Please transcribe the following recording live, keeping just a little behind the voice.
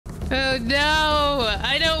Oh no!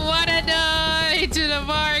 I don't want to die to the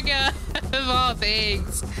Varga of all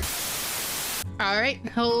things. Alright,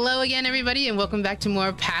 hello again everybody and welcome back to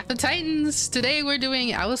more Path of Titans. Today we're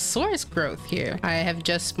doing Allosaurus growth here. I have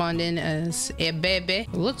just spawned in as a baby.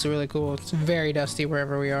 It looks really cool. It's very dusty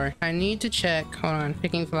wherever we are. I need to check, hold on,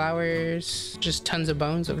 picking flowers, just tons of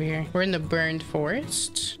bones over here. We're in the burned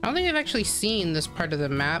forest. I don't think I've actually seen this part of the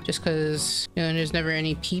map just because, you know, there's never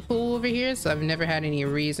any people over here, so I've never had any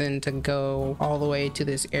reason to go all the way to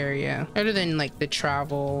this area other than like the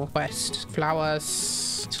travel quest.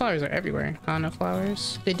 Flowers. These flowers are everywhere.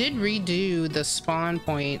 Flowers. They did redo the spawn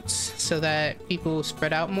points so that people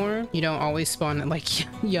spread out more. You don't always spawn at like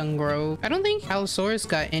Young Grove. I don't think Allosaurus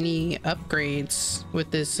got any upgrades with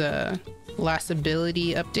this last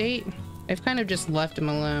ability update. I've kind of just left him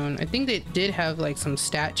alone. I think they did have like some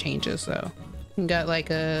stat changes though. You got like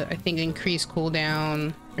a, I think, increased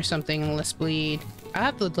cooldown or something, less bleed. I'll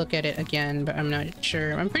have to look at it again, but I'm not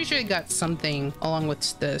sure. I'm pretty sure it got something along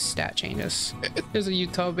with the stat changes. There's a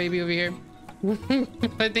Utah baby over here.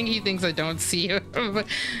 I think he thinks I don't see him.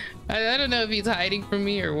 I don't know if he's hiding from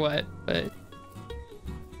me or what, but...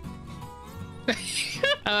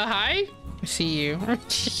 hi? I see you.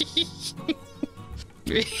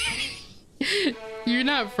 You're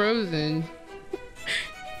not frozen.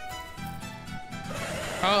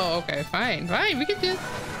 Oh, okay, fine, we can do...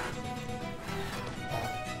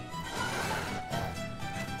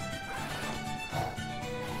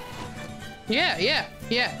 Yeah,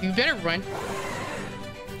 you better run.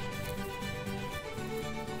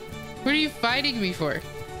 What are you fighting me for?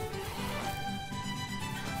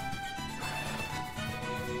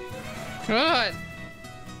 What?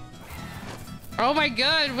 Oh my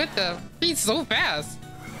god, what the? He's so fast.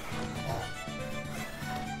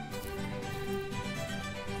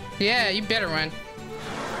 Yeah, you better run.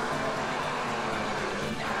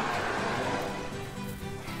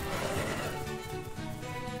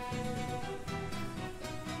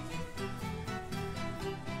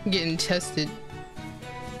 Getting tested.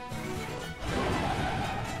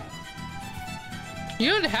 You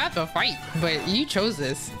don't have to fight, but you chose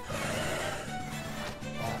this.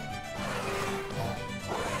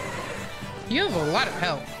 You have a lot of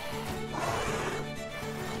health.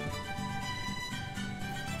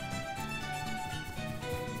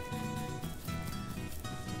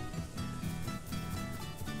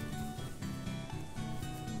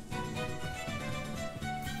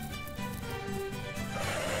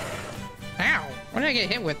 What did I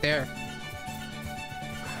get hit with there?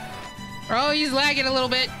 Oh, he's lagging a little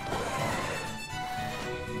bit.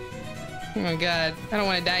 Oh my god, I don't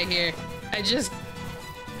want to die here. I just...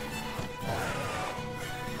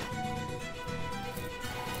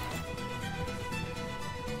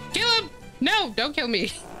 Kill him! No, don't kill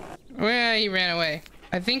me. Well, he ran away.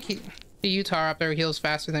 I think the Utah up there heals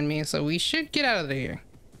faster than me, so we should get out of here.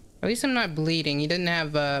 At least I'm not bleeding. He didn't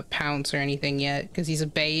have a pounce or anything yet, because he's a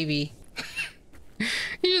baby.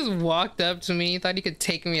 He just walked up to me, thought he could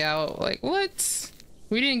take me out. Like, what?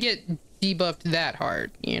 We didn't get debuffed that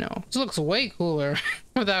hard, you know. This looks way cooler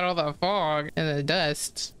without all the fog and the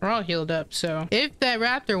dust. We're all healed up, so if that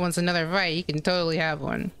raptor wants another fight, he can totally have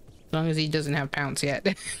one. As long as he doesn't have pounce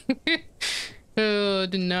yet. Oh,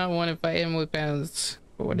 did not want to fight him with pounce.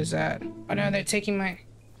 But what is that? Oh no, they're taking my...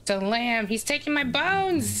 It's a lamb. He's taking my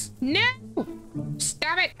bones. No!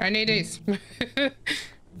 Stop it! I need these.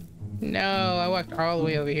 No, I walked all the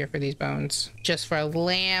way over here for these bones. Just for a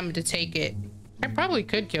lamb to take it. I probably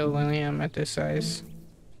could kill a lamb at this size.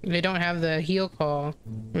 They don't have the heal call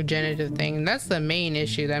regenerative thing. That's the main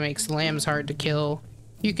issue that makes lambs hard to kill.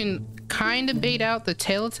 You can kind of bait out the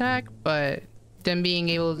tail attack, but them being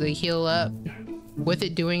able to heal up with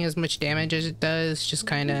it doing as much damage as it does just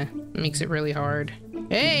kind of makes it really hard.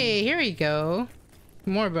 Hey, here we go.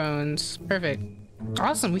 More bones. Perfect.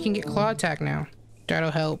 Awesome, we can get claw attack now.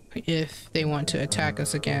 That'll help if they want to attack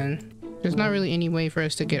us again. There's not really any way for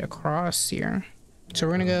us to get across here. So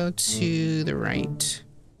we're gonna go to the right.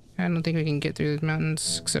 I don't think we can get through the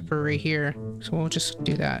mountains except for right here. So we'll just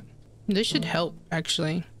do that. This should help,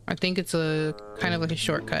 actually. I think it's a kind of like a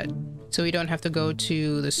shortcut. So we don't have to go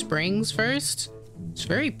to the springs first. It's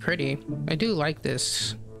very pretty. I do like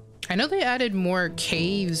this. I know they added more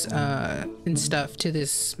caves and stuff to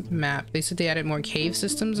this map. They said they added more cave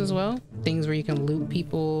systems as well. Things where you can loot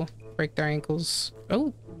people, break their ankles.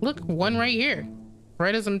 Oh, look, one right here.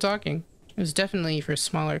 Right as I'm talking. It was definitely for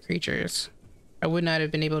smaller creatures. I would not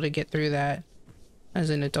have been able to get through that as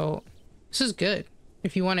an adult. This is good.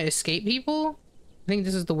 If you want to escape people, I think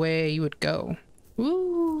this is the way you would go.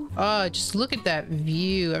 Ooh. Oh, just look at that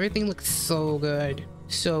view. Everything looks so good.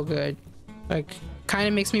 So good. Like, kind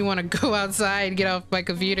of makes me want to go outside, get off my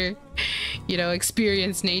computer, you know,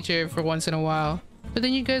 experience nature for once in a while. But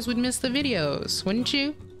then you guys would miss the videos, wouldn't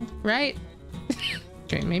you? Right?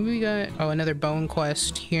 Okay, maybe we got, oh, another bone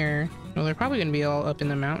quest here. Well, they're probably gonna be all up in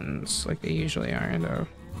the mountains like they usually are, though.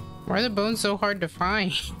 Why are the bones so hard to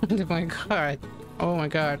find? Oh my god. Oh my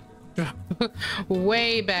god.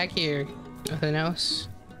 Way back here. Nothing else?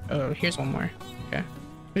 Oh, here's one more. Okay.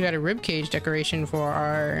 We got a ribcage decoration for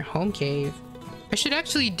our home cave. I should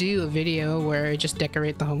actually do a video where I just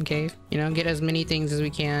decorate the home cave. You know, get as many things as we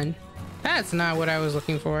can. That's not what I was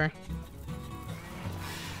looking for.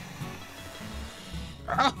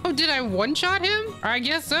 Oh, did I one-shot him? I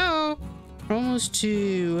guess so. Almost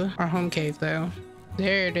to our home cave, though.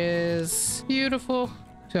 There it is. Beautiful.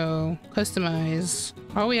 So, customize.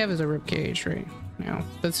 All we have is a ribcage right now.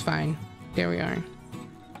 That's fine. There we are.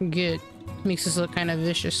 Good. Makes us look kind of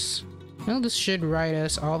vicious. Well, this should ride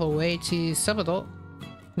us all the way to subadult.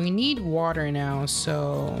 We need water now,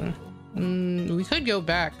 so we could go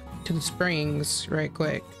back to the springs right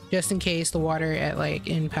quick, just in case the water at like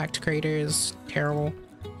impact crater is terrible.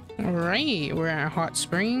 All right, we're at hot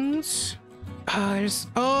springs.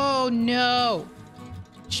 Oh no,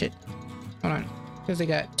 shit. Hold on, because they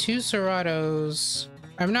got two Ceratos.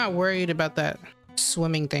 I'm not worried about that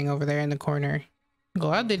swimming thing over there in the corner.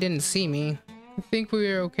 Glad they didn't see me. I think we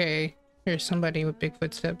were okay. There's somebody with big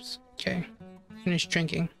footsteps. Okay, finish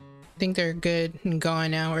drinking. I think they're good and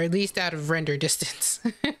gone now, or at least out of render distance.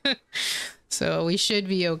 So we should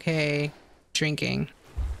be okay drinking.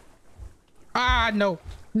 Ah, no.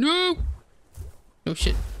 No! Oh,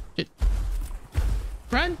 shit. Shit.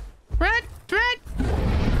 Run! Run! Run!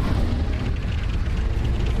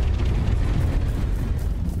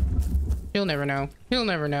 He'll never know. He'll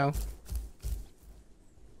never know.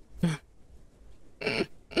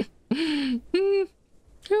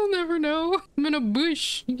 He'll never know. I'm in a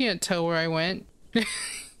bush. You can't tell where I went. That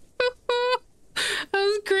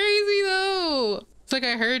was crazy though. It's like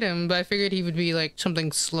I heard him, but I figured he would be like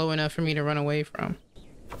something slow enough for me to run away from.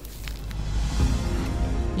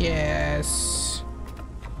 Yes.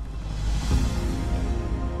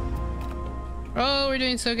 Oh, we're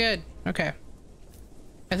doing so good. Okay.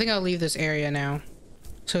 I think I'll leave this area now.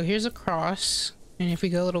 So here's a cross. And if we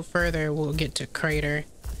go a little further, we'll get to crater.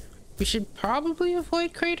 We should probably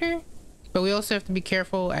avoid crater, but we also have to be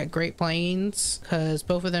careful at Great Plains because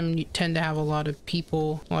both of them tend to have a lot of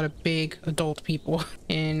people, a lot of big adult people.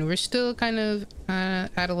 And we're still kind of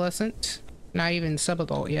adolescent, not even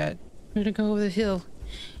sub-adult yet. We're gonna go over the hill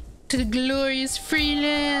to the glorious free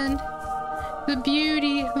land. The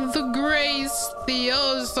beauty, the grace, the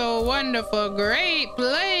oh so wonderful Great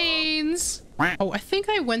Plains. Oh, I think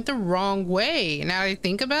I went the wrong way. Now I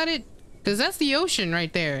think about it, because that's the ocean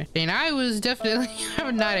right there. And I was definitely,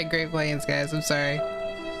 I'm not at Great Plains, guys. I'm sorry.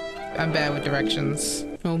 I'm bad with directions.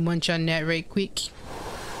 Oh, munch on that right quick.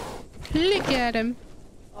 Look at him.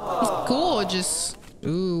 He's gorgeous.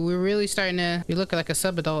 Ooh, we're really starting to, we look like a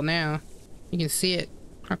sub-adult now. You can see it.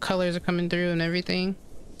 Our colors are coming through and everything.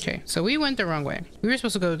 Okay, so we went the wrong way. We were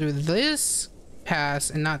supposed to go through this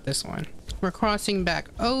pass and not this one. We're crossing back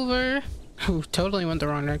over. Ooh, totally went the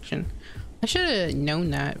wrong direction. I should have known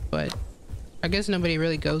that, but I guess nobody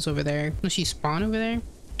really goes over there. Does she spawn over there?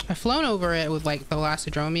 I've flown over it with like the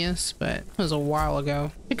Lacidromius, but it was a while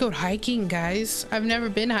ago. I go hiking, guys. I've never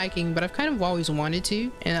been hiking, but I've kind of always wanted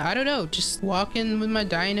to. And I don't know, just walking with my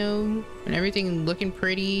dino and everything looking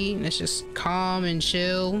pretty, and it's just calm and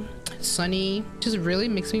chill, sunny. Just really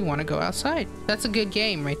makes me want to go outside. That's a good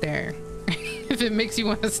game right there. If it makes you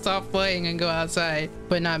want to stop playing and go outside,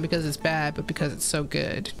 but not because it's bad, but because it's so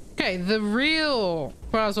good. Okay, the real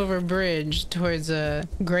crossover bridge towards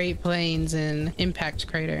Great Plains and Impact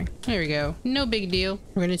Crater. There we go. No big deal.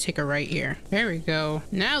 We're gonna take a right here. There we go.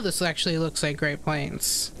 Now this actually looks like Great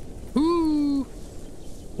Plains. Ooh.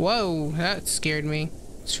 Whoa, that scared me.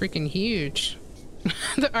 It's freaking huge.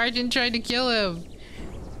 The Argent tried to kill him.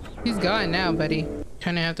 He's gone now, buddy.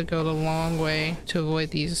 Kind of have to go the long way to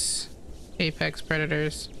avoid these apex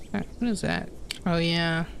predators. What is that? Oh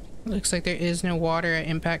yeah. Looks like there is no water at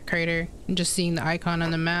Impact Crater. I'm just seeing the icon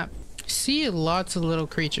on the map. See lots of little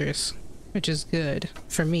creatures, which is good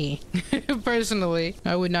for me. Personally,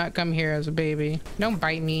 I would not come here as a baby. Don't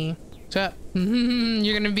bite me. What's up?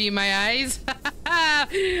 You're gonna be my eyes?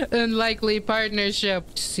 Unlikely partnership.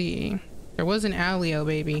 Let's see. There was an Alio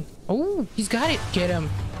baby. Oh, he's got it. Get him.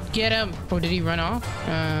 Get him. Oh, did he run off?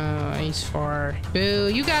 He's far.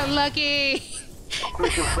 Boo, you got lucky.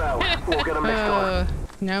 Mission failed. We'll get a missed on.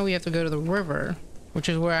 Now we have to go to the river, which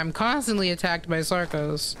is where I'm constantly attacked by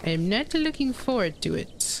Sarcos. I'm not looking forward to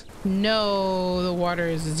it. No, the water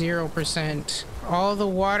is 0%. All the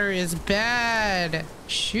water is bad.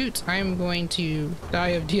 Shoot, I'm going to die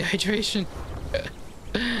of dehydration.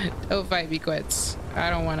 Don't fight me, Quets. I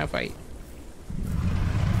don't want to fight.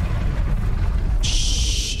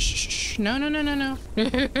 Shh. No.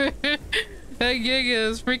 That Giga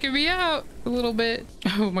is freaking me out a little bit.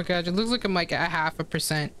 Oh my god, it looks like I'm like at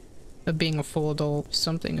 0.5% of being a full adult.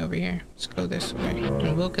 Something over here. Let's go this way.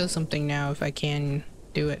 And we'll kill something now if I can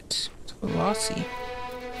do it. It's Velocity.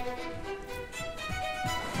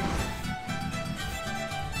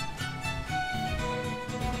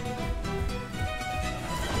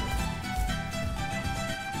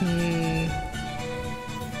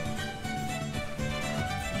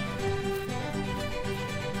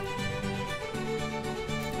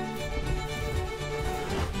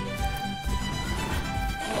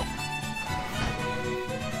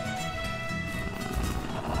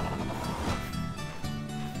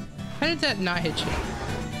 How did that not hit you?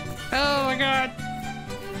 Oh my god.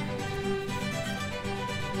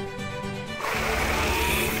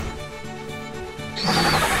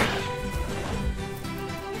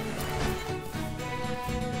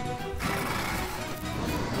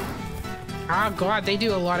 Oh god, they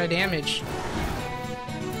do a lot of damage.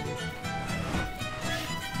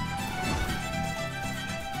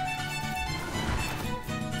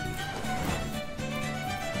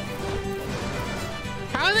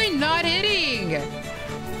 How are they not hitting?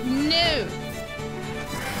 No.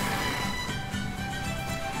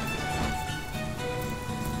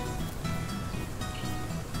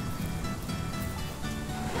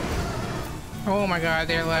 Oh my god,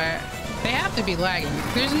 they're like, they have to be lagging.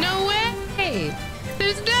 There's no way.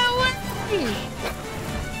 There's no way.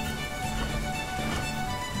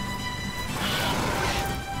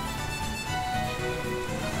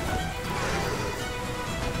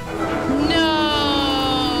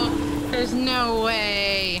 No. There's no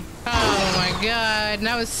way. Oh my god. And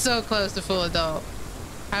I was so close to full adult.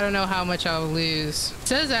 I don't know how much I'll lose. It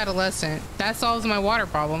says adolescent. That solves my water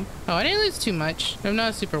problem. Oh, I didn't lose too much. I'm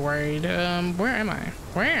not super worried. Where am I?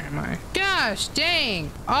 Where am I? Gosh,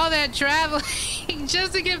 dang. All that traveling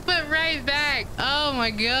just to get put right back. Oh my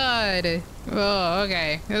god. Oh,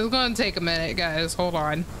 okay. It's gonna take a minute, guys. Hold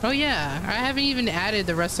on. Oh yeah, I haven't even added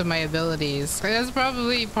the rest of my abilities. That's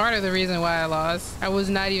probably part of the reason why I lost. I was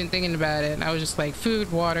not even thinking about it. I was just like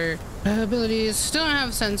food, water, abilities. Still don't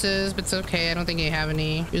have senses, but it's okay. I don't think I have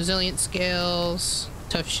any. Resilient scales,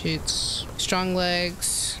 tough shoots, strong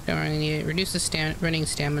legs. Don't really need it. Reduce the running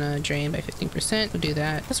stamina drain by 15%. We'll do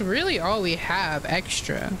that. That's really all we have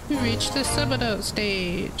extra. We reached the sub-adult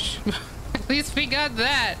stage. At least we got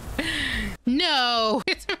that. No,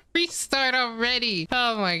 it's a restart already.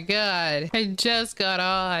 Oh my god, I just got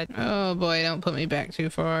on. Oh boy, don't put me back too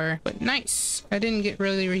far. But nice, I didn't get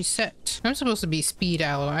really reset. I'm supposed to be speed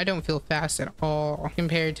aloe. I don't feel fast at all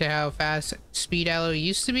compared to how fast speed aloe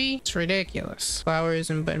used to be. It's ridiculous. Flowers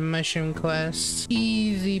and mushroom quests,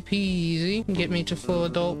 easy peasy. Get me to full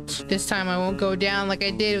adult. This time I won't go down like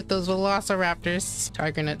I did with those velociraptors.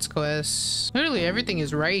 Tiger nuts quests. Literally everything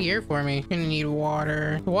is right here for me. Gonna need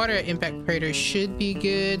water. The water at impact crater should be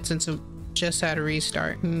good since it just had a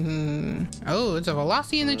restart. Oh, it's a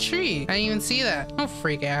velocity in the tree. I didn't even see that. Don't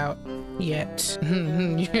freak out yet.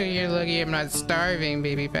 You're lucky I'm not starving,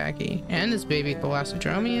 baby Packy. And this baby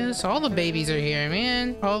Thalassodromius. All the babies are here,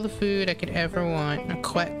 man. All the food I could ever want.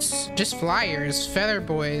 Quets. Just flyers. Feather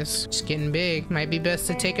boys. Just getting big. Might be best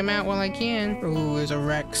to take them out while I can. Ooh, there's a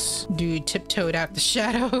Rex. Dude tiptoed out the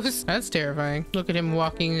shadows. That's terrifying. Look at him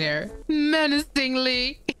walking there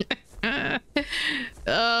menacingly. Oh,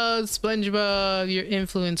 SpongeBob, your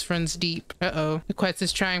influence runs deep. Uh-oh. The Quetz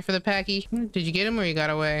is trying for the Packy. Did you get him or he got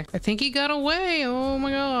away? I think he got away. Oh my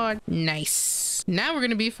god. Nice. Now we're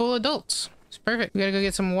gonna be full adults. It's perfect. We gotta go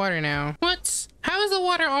get some water now. What? How is the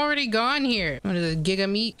water already gone here? What is it? Giga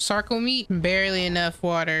meat? Sarco meat? Barely enough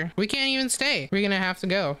water. We can't even stay. We're gonna have to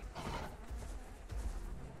go.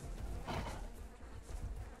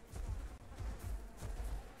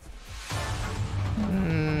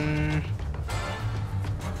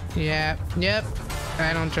 Yeah, yep.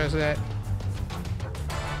 I don't trust that.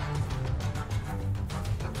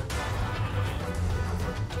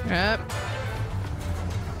 Yep.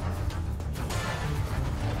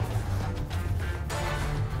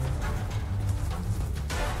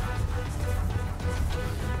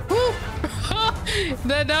 Woo!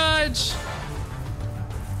 The dodge!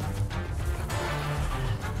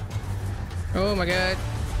 Oh my god.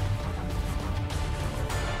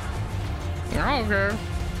 I don't care.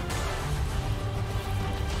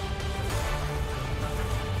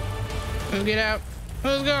 Let's get out.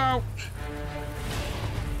 Let's go.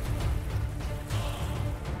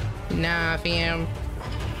 Nah, fam.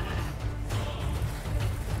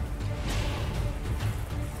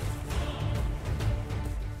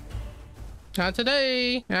 Not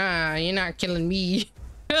today. Ah, you're not killing me.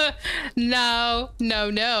 No, no,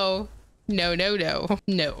 no. No, no, no.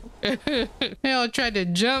 No. Hell tried to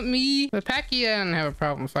jump me. But Packy, I don't have a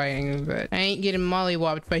problem fighting, but I ain't getting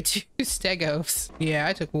mollywopped by 2 stegos. Yeah,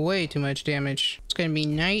 I took way too much damage. It's gonna be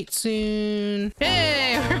night soon.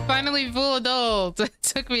 Hey, we're finally full adults. It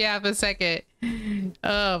took me half a second.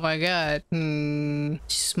 Oh my god.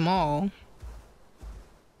 Small.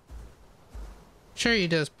 Sure, he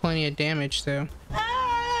does plenty of damage though.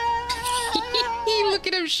 Look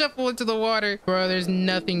at him shuffle into the water. Bro, there's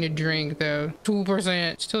nothing to drink though.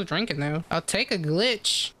 2%. Still drinking though. I'll take a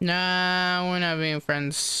glitch. Nah, we're not being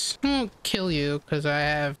friends. I won't kill you because I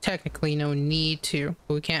have technically no need to.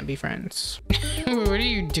 But we can't be friends. What are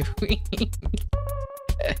you doing?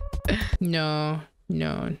 No,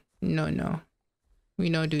 no, no, no. We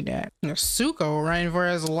don't do that. Suko running for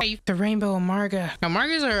his life. The rainbow Amarga.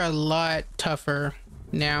 Amargas are a lot tougher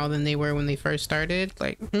now than they were when they first started.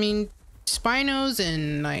 Like, I mean, Spinos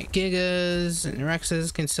and like Gigas and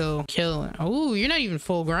Rexes can still kill. Oh, you're not even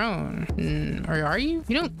full grown. Or are you?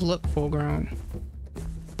 You don't look full grown.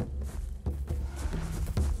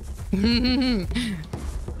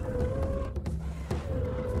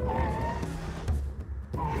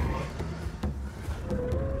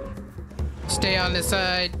 Stay on the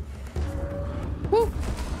side. Woo.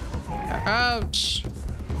 Ouch.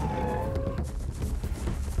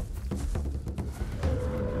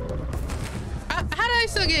 How did I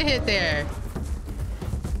still get hit there?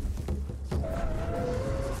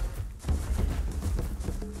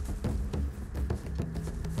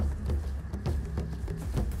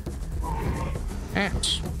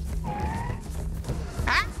 Ouch.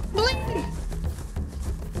 Ah, bleed.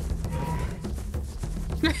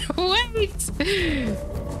 Wait.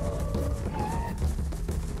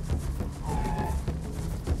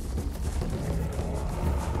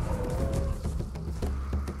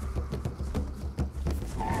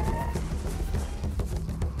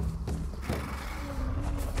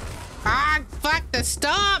 Ah, fuck the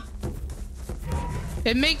stomp.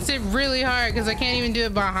 It makes it really hard because I can't even do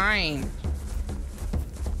it behind.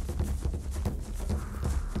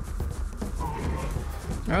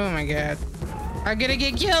 Oh my god. I'm gonna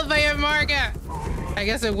get killed by a Marga. I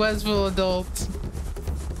guess it was full adult.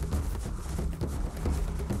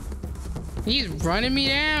 He's running me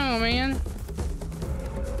down, man.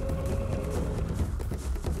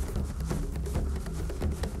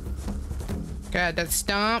 God, that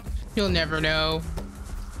stomp. You'll never know.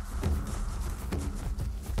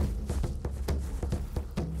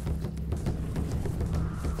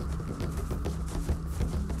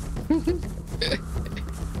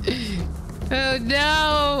 Oh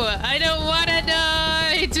no! I don't want to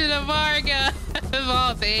die to the Marga of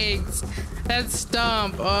all things. That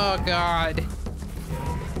stomp. Oh god.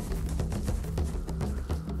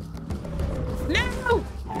 No!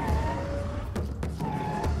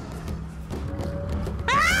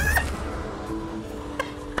 Ah!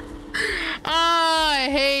 Oh, I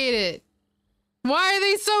hate it. Why are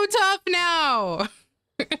they so tough now?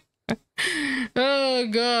 Oh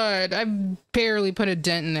god, I barely put a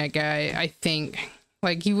dent in that guy, I think.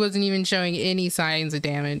 Like, he wasn't even showing any signs of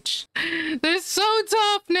damage. They're so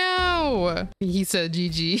tough now! He said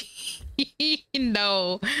GG.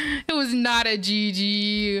 No, it was not a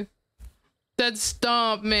GG. That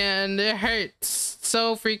stomp, man, it hurts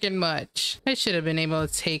so freaking much. I should have been able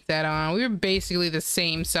to take that on. We were basically the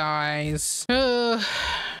same size.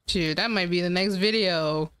 Dude, that might be the next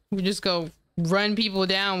video. We just go run people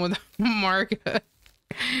down with Marga.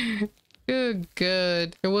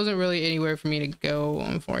 Good. There wasn't really anywhere for me to go,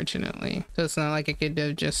 unfortunately. So it's not like I could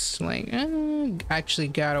have just like actually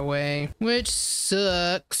got away, which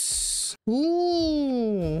sucks.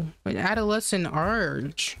 Ooh, an adolescent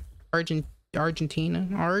Argentina.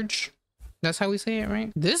 That's how we say it,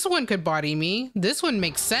 right? This one could body me. This one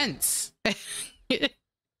makes sense. It's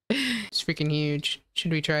freaking huge.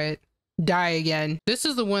 Should we try it? Die again. This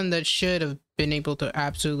is the one that should have been able to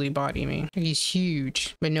absolutely body me. He's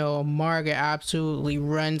huge. But no, Marga absolutely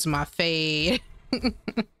runs my fade.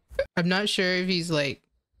 I'm not sure if he's like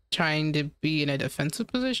trying to be in a defensive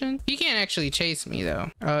position. He can't actually chase me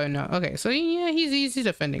though. Oh no. Okay, so yeah, he's easy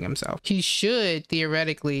defending himself. He should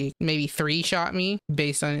theoretically maybe 3-shot me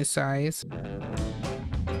based on his size.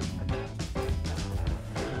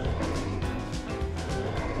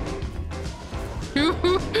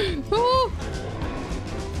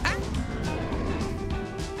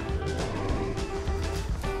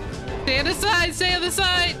 Stay on the side, stay on the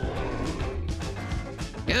side.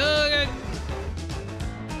 Oh, God.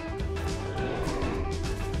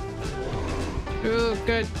 Oh,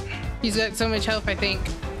 good. He's got so much health, I think.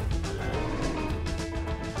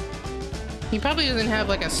 He probably doesn't have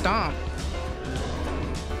like a stomp.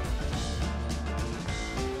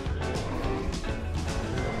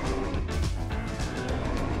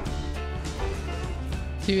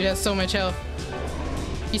 Dude, that's so much health.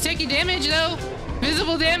 He's taking damage though.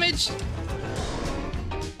 Visible damage.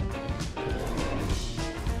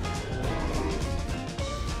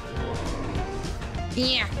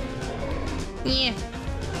 Yeah. Yeah.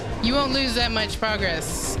 You won't lose that much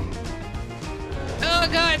progress. Oh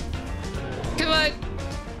God. Come on.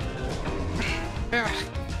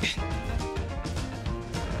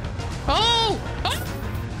 Oh! Oh!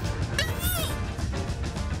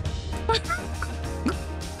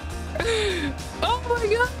 Oh my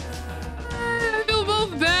God. I feel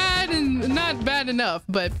both bad and not bad enough,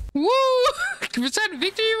 but woo! Was that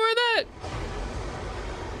victory for that?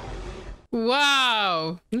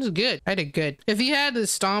 Wow, it was good. I did good. If he had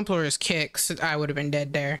his stomp or his kicks, I would have been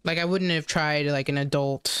dead there. Like, I wouldn't have tried like an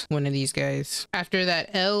adult one of these guys. After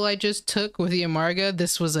that L I just took with the Amarga,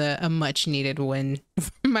 this was a much needed win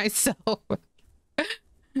for myself.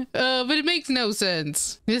 But it makes no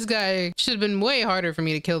sense. This guy should have been way harder for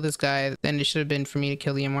me to kill this guy than it should have been for me to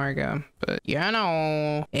kill the Amarga. But yeah,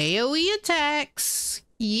 no. AoE attacks.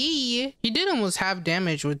 Yeah. He did almost have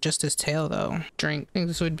damage with just his tail though. Drink. I think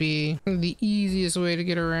this would be the easiest way to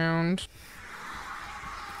get around.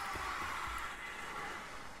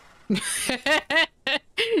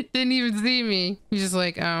 Didn't even see me. He's just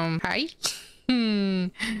like, hi.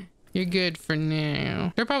 You're good for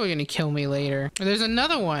now. They're probably gonna kill me later. There's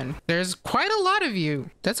another one. There's quite a lot of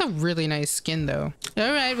you. That's a really nice skin though.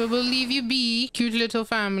 All right, but we'll leave you be. Cute little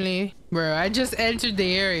family. Bro, I just entered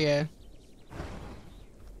the area.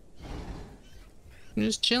 I'm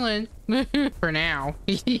just chilling for now.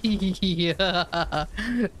 No,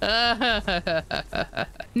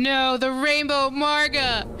 the rainbow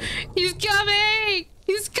Marga. He's coming.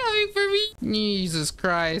 He's coming for me. Jesus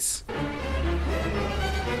Christ.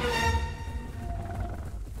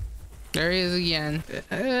 There he is again.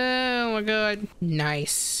 Oh my God.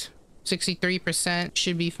 Nice. 63%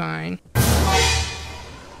 should be fine.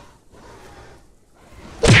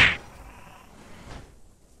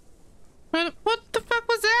 What the fuck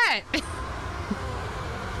was that?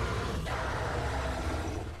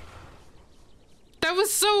 That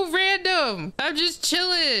was so random. I'm just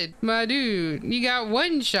chilling. My dude, you got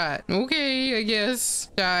one shot. Okay, I guess.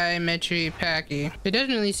 Dimetri Packy. It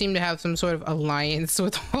definitely seemed to have some sort of alliance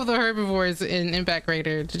with all the herbivores in Impact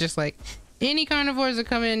Raider to just like any carnivores that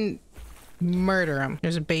come in, murder them.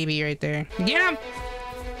 There's a baby right there. Get him!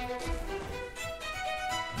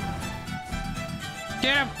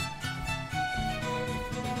 Get him!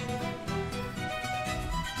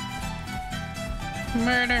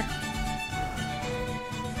 Murder.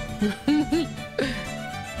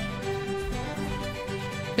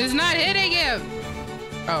 It's not hitting him.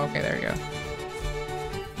 Oh, okay, there we go.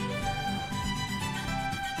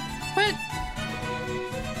 What?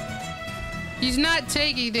 He's not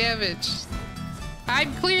taking damage.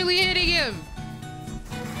 I'm clearly hitting him.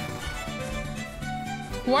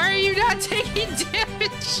 Why are you not taking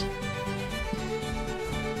damage?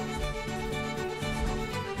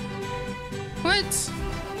 What?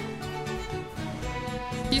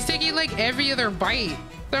 He's taking like every other bite.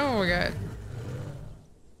 Oh my God.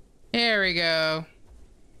 There we go.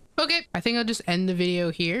 Okay, I think I'll just end the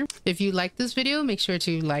video here. If you like this video, make sure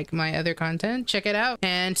to like my other content, check it out,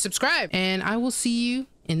 and subscribe. And I will see you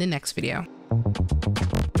in the next video.